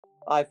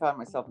I found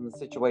myself in the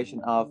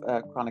situation of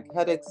chronic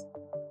headaches,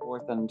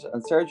 forth, and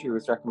surgery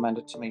was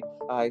recommended to me.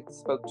 I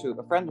spoke to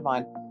a friend of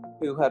mine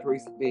who had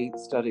recently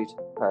studied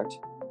PERT,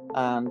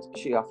 and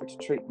she offered to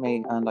treat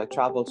me, and I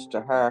travelled to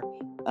her,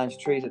 and she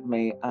treated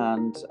me,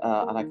 and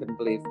I couldn't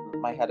believe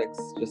my headaches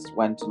just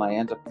went, and I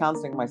ended up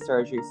cancelling my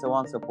surgery, so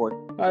on and so forth.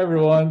 Hi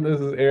everyone, this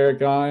is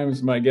Erick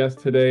Iams. My guest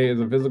today is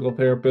a physical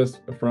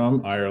therapist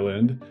from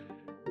Ireland.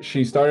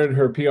 She started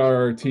her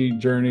PRRT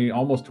journey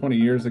almost 20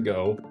 years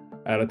ago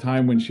at a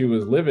time when she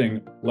was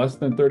living less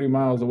than 30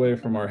 miles away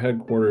from our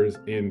headquarters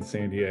in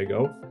San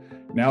Diego.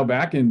 Now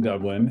back in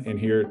Dublin and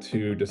here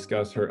to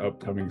discuss her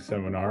upcoming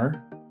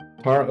seminar,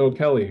 Tara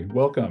O'Kelly.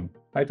 Welcome.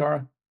 Hi,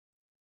 Tara.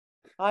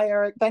 Hi,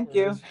 Eric. Thank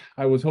you.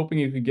 I was hoping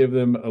you could give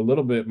them a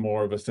little bit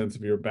more of a sense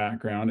of your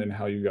background and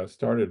how you got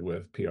started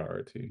with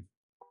PRRT.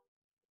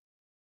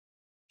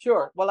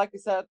 Sure. Well, like I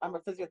said, I'm a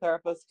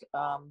physiotherapist.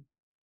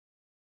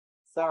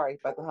 Sorry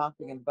about the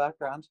honking in the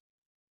background.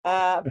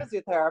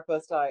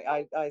 Physiotherapist.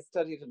 I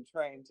studied and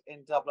trained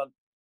in Dublin.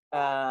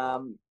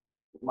 Um,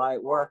 my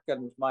work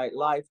and my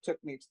life took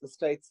me to the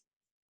States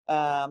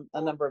a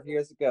number of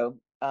years ago.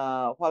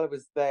 While I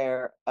was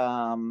there,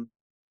 to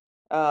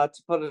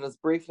put it as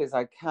briefly as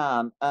I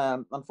can,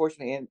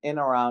 unfortunately, in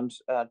around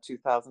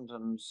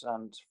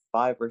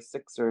 2005 or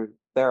six or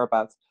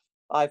thereabouts,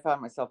 I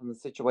found myself in the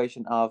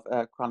situation of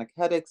chronic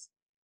headaches,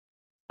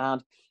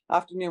 and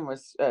after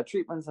numerous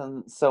treatments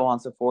and so on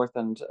and so forth,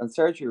 and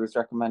surgery was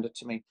recommended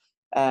to me.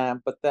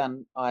 But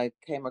then I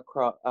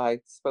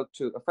spoke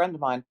to a friend of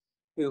mine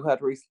who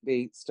had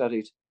recently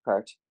studied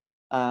PERT,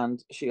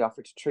 and she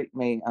offered to treat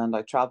me, and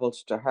I traveled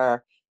to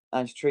her,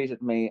 and she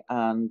treated me,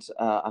 and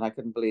I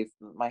couldn't believe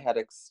my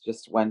headaches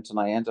just went, and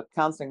I ended up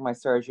cancelling my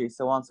surgery,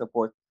 so on and so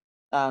forth.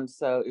 And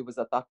so it was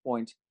at that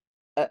point.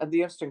 And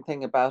the interesting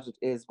thing about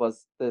it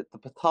was the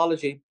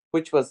pathology,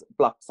 which was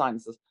blocked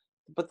sinuses.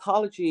 The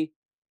pathology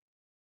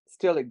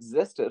still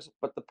existed,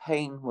 but the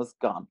pain was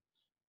gone.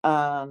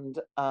 And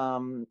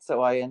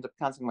so I ended up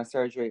canceling my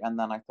surgery, and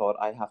then I thought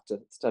I have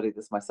to study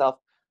this myself.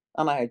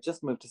 And I had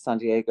just moved to San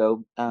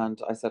Diego, and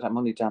I said, I'm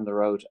only down the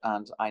road,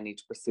 and I need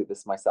to pursue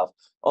this myself.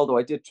 Although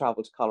I did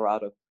travel to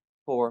Colorado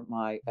for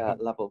my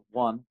level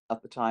one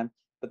at the time,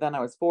 but then I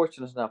was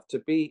fortunate enough to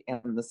be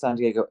in the San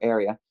Diego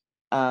area,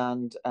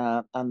 and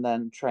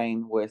then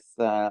train with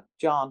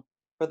John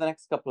for the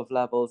next couple of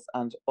levels,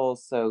 and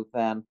also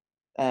then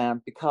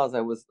because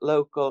I was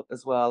local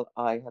as well,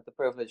 I had the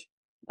privilege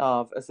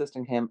of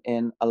assisting him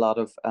in a lot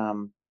of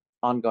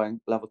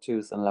ongoing level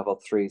twos and level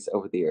threes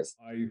over the years.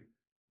 I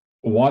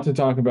want to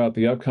talk about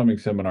the upcoming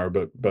seminar,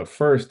 but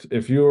first,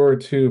 if you were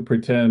to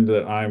pretend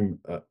that I'm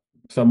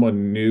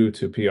someone new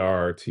to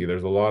PRRT,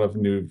 there's a lot of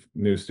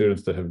new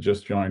students that have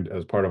just joined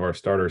as part of our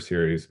starter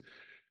series.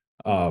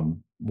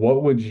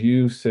 What would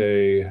you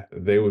say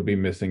they would be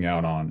missing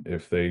out on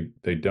if they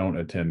don't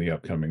attend the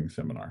upcoming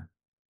seminar?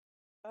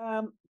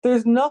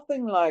 There's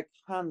nothing like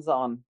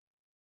hands-on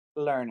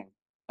learning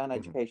and Mhm.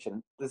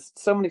 education. There's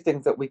so many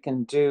things that we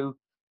can do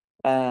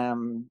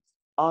um,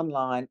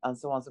 online and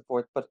so on and so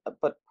forth. But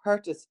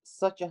PERT is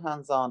such a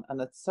hands-on, and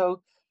it's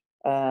so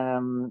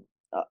um,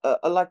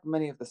 like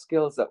many of the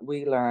skills that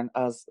we learn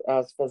as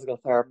physical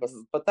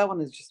therapists. But that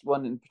one is just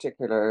one in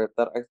particular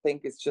that I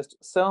think is just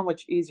so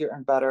much easier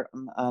and better,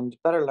 and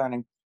better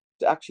learning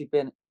to actually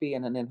be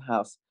in an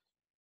in-house.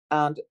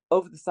 And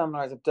over the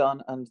seminars I've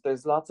done, and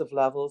there's lots of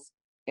levels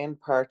in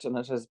PERT, and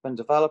it has been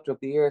developed over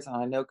the years, and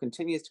I know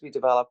continues to be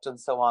developed and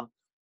so on.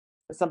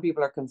 Some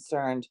people are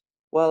concerned,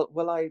 well,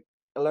 will I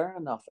learn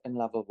enough in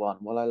level one?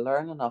 Will I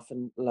learn enough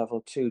in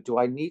level two? Do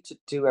I need to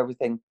do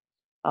everything?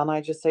 And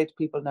I just say to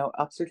people, no,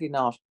 absolutely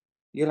not.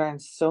 You learn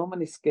so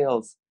many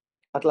skills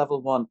at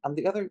level one. And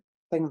the other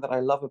thing that I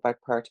love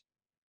about PERT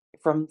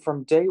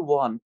from day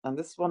one, and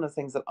this is one of the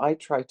things that I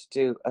try to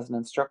do as an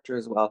instructor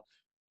as well,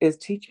 is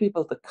teach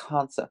people the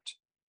concept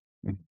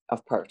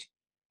of PERT.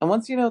 And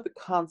once you know the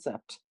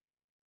concept,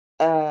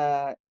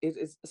 it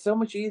is so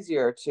much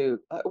easier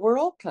to we're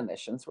all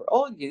clinicians, we're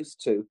all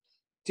used to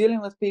dealing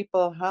with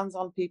people,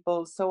 hands-on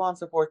people, so on and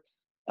so forth.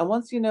 And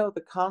once you know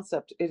the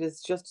concept, it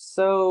is just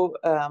so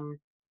I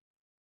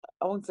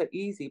won't say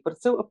easy, but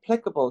it's so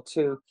applicable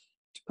to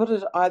put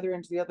it either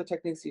into the other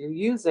techniques that you're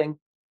using,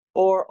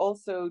 or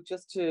also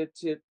just to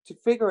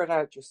figure it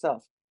out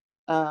yourself.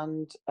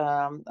 And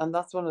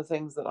that's one of the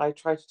things that I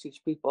try to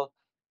teach people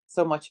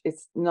so much.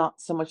 It's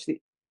not so much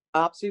the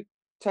absolute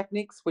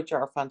techniques, which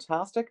are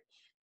fantastic,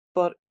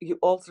 but you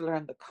also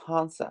learn the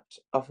concept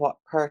of what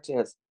PERT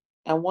is.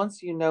 And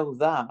once you know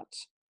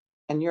that,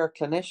 and you're a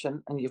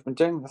clinician and you've been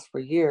doing this for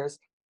years,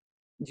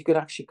 you could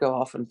actually go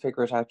off and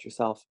figure it out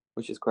yourself,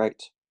 which is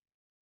great.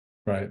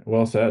 Right.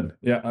 Well said.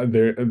 Yeah.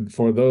 There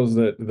for those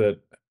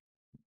that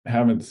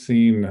haven't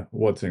seen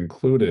what's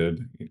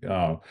included.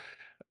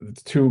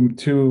 It's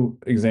two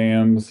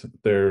exams.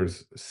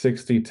 There's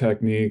 60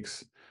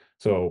 techniques.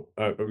 So,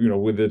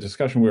 with the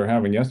discussion we were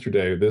having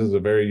yesterday, this is a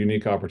very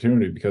unique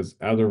opportunity because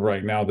as of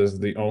right now, this is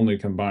the only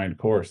combined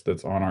course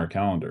that's on our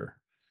calendar.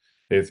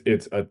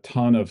 It's a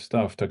ton of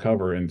stuff to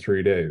cover in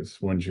 3 days,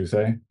 wouldn't you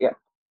say? Yeah,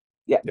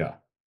 yeah. Yeah.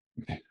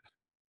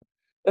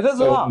 It is a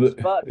So lot,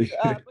 but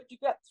you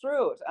get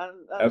through it,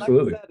 and like I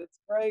absolutely. said, it's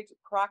great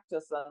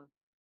practice, and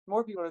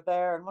more people are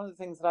there. And one of the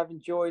things that I've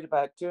enjoyed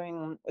about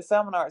doing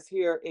seminars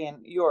here in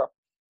Europe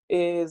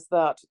is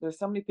that there's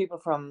so many people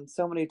from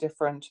so many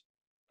different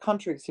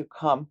countries who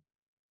come,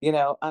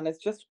 and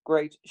it's just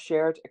great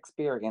shared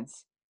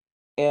experience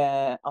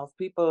of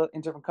people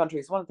in different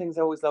countries. One of the things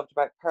I always loved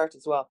about PERT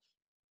as well,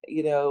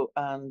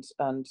 and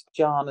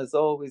John is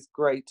always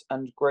great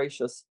and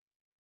gracious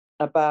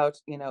about,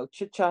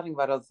 chit-chatting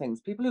about other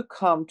things. People who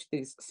come to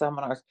these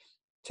seminars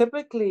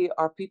typically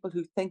are people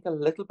who think a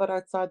little bit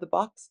outside the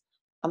box,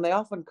 and they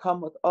often come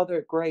with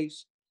other great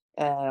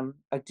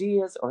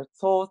ideas or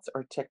thoughts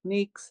or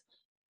techniques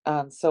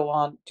and so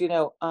on,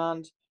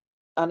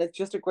 and it's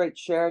just a great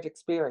shared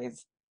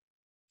experience.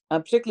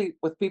 And particularly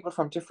with people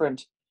from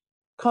different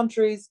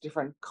countries,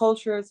 different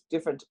cultures,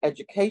 different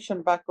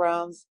education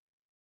backgrounds,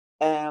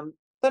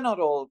 they're not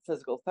all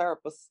physical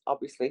therapists,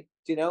 obviously.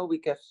 We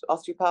get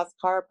osteopaths,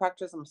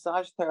 chiropractors, and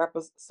massage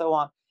therapists, so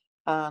on,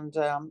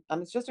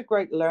 and it's just a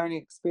great learning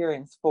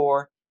experience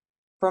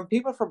from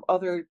people from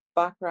other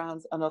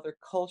backgrounds and other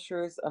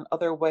cultures and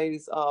other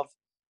ways of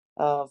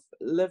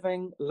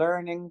living,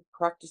 learning,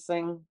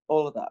 practicing,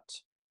 all of that.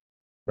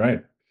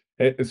 Right.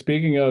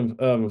 Speaking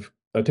of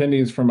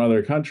attendees from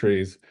other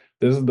countries,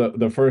 this is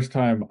the first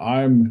time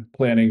I'm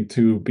planning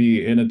to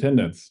be in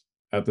attendance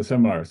at the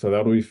seminar, so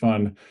that'll be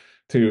fun.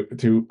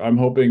 I'm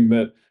hoping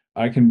that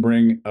I can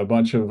bring a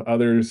bunch of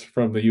others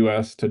from the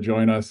U.S. to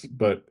join us.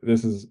 But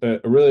this is a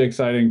really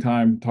exciting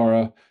time,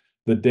 Tara.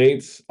 The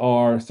dates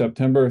are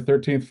September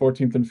 13th,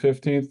 14th, and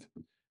 15th,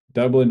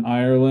 Dublin,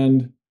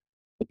 Ireland.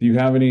 Do you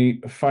have any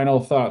final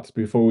thoughts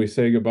before we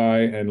say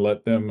goodbye and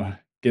let them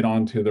get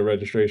on to the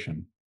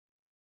registration?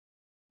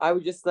 I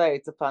would just say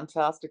it's a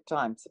fantastic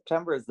time.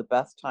 September is the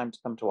best time to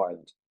come to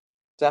Ireland.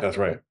 That's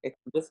Definitely. right.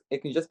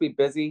 It can just be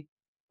busy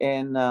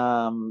in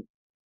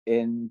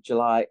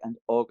July and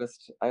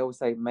August. I always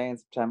say May and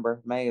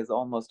September. May is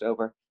almost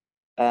over.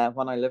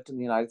 When I lived in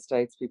the United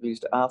States, people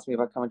used to ask me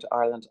about coming to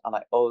Ireland, and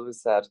I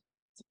always said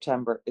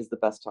September is the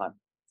best time.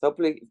 So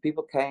hopefully, if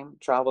people came,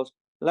 traveled,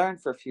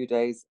 learned for a few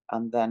days,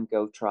 and then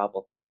go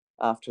travel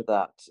after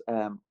that,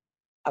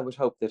 I would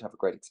hope they'd have a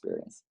great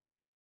experience.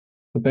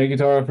 Well, thank you,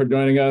 Tara, for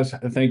joining us.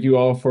 Thank you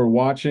all for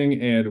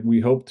watching, and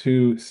we hope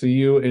to see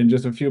you in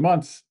just a few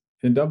months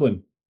in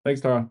Dublin.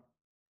 Thanks, Tara.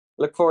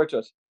 Look forward to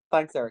it.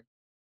 Thanks, Eric.